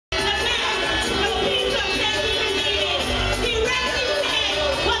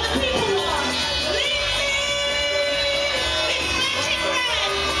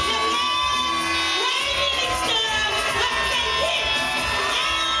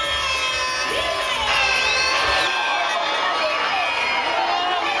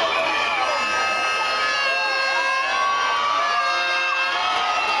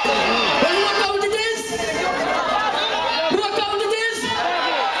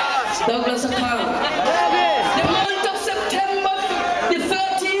Douglas account. The month of September the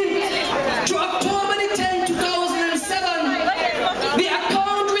 13th to October the 10th, 2007, the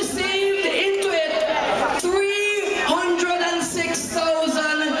account received into it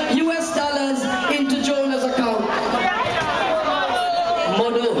 $306,000 into Jonah's account.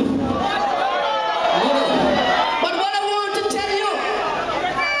 Modo. But what I want to tell you,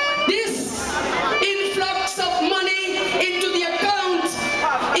 this influx of money into the account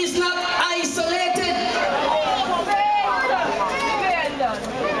is not isolated.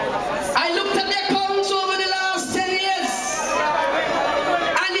 I looked at the accounts over the last 10 years,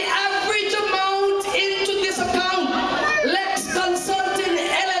 and the average amount into this account, Lex Consulting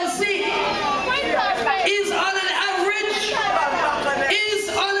LLC, is on an average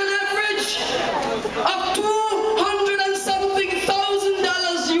of $200 and something thousand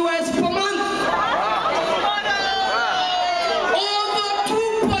US per month. Over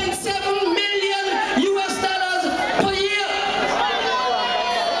 $2.7 million US per year.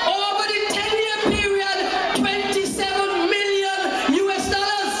 Over the 10-year period, $27 million US.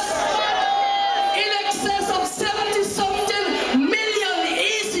 In excess of 70-something million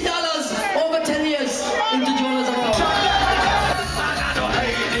easy dollars over 10 years into Jonah's account.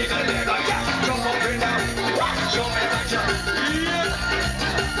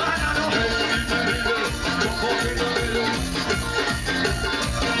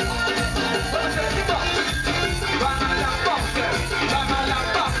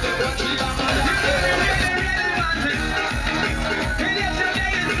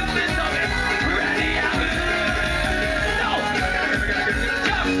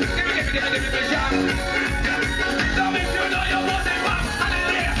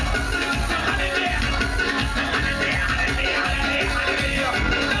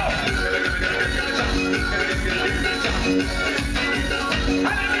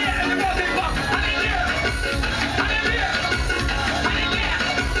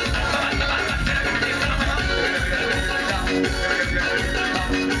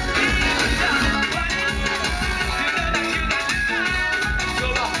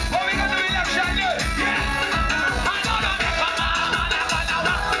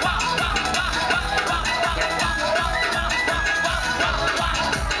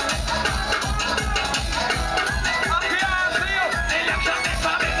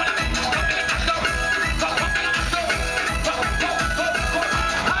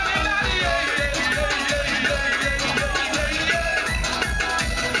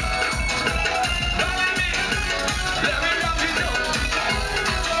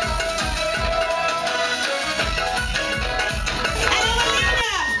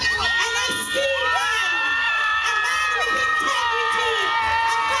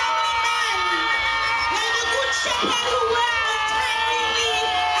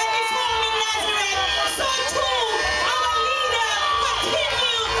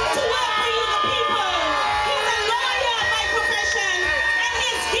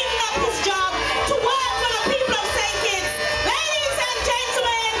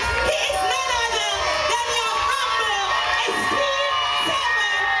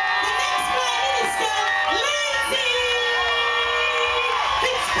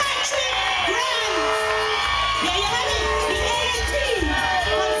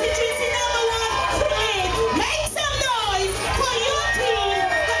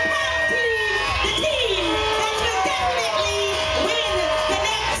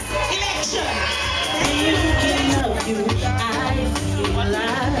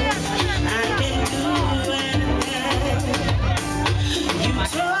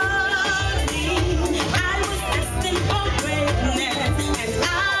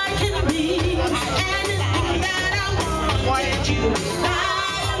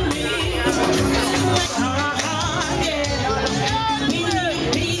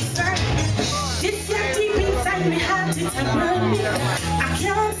 I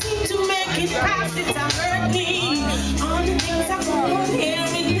can't seem to make it past it, I hurt me. All the things I go on here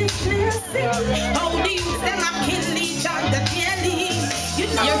in this blessing. How the youth them a kill each other daily. You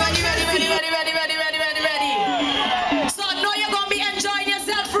know. You're ready. So I know you're gonna be enjoying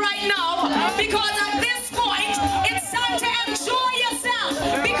yourself right now, because at this point it's time to enjoy yourself,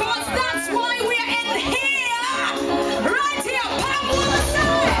 because that's why we're in here, right here.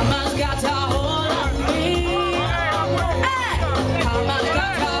 Mama's got a hold on me. Hey, Mama's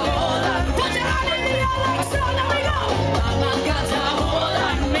got a hold on. Put your hand in the air like so.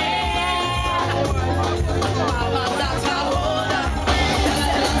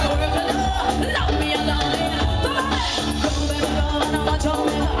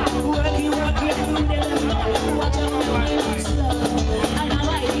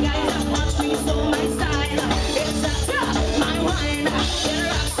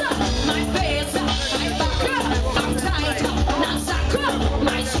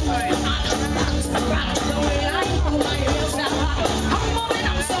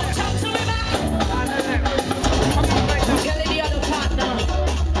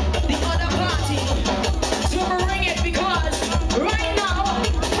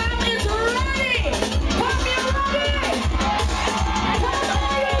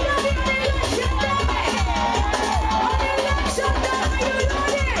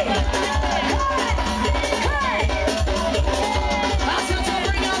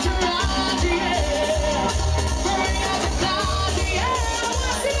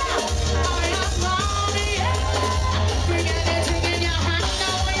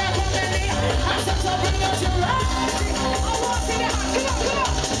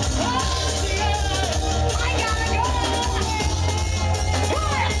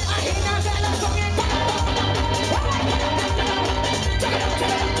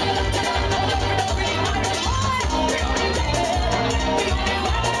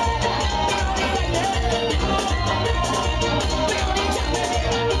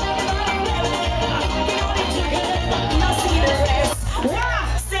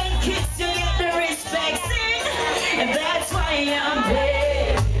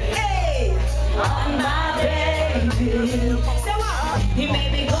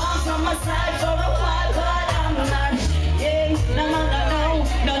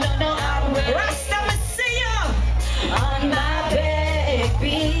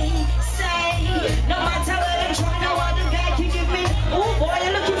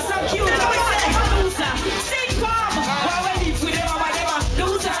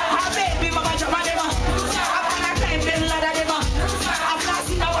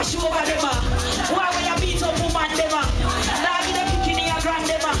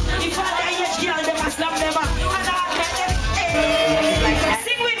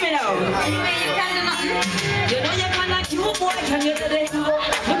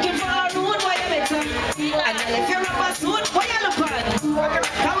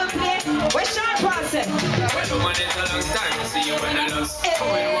 Sing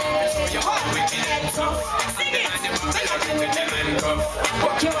it.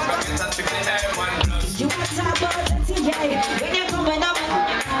 You want to talk about the TA when you're coming up?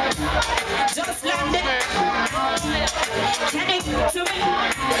 Just land it. Can it to me?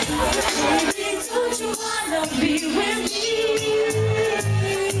 Baby, don't you wanna be with me?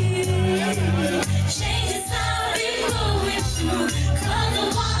 Change is how we're going through. 'Cause I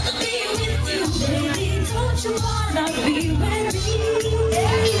wanna be with you. Baby, don't you wanna be with me?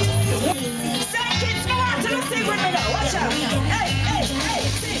 Say kids, go on to the sing with me now. Watch out. Hey, hey, hey,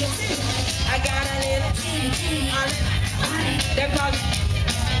 sing, sing. I got a little they're called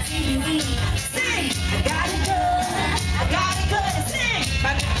sing. I got it good. I got it good. Sing.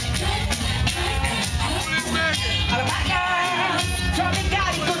 All of my girls from me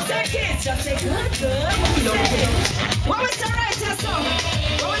got it good. Say kids, just say good, good. What we say right here, song?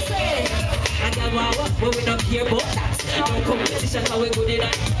 What we say? I got my work, but we don't care about that. No competition, how we good in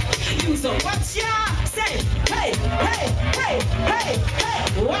that. Use up. Watch ya. Say, hey, hey, hey, hey, hey.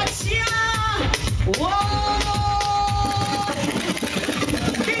 Watch ya. Whoa.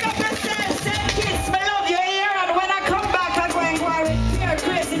 Big up yourself. Say, kids, I love you here. And when I come back, I'm going to repair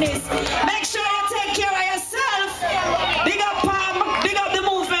craziness. Make sure you take care of yourself. Big up PAM. Big up the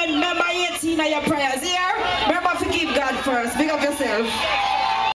movement. Remember 18 of your prayers here. Remember to keep God first. Big up yourself.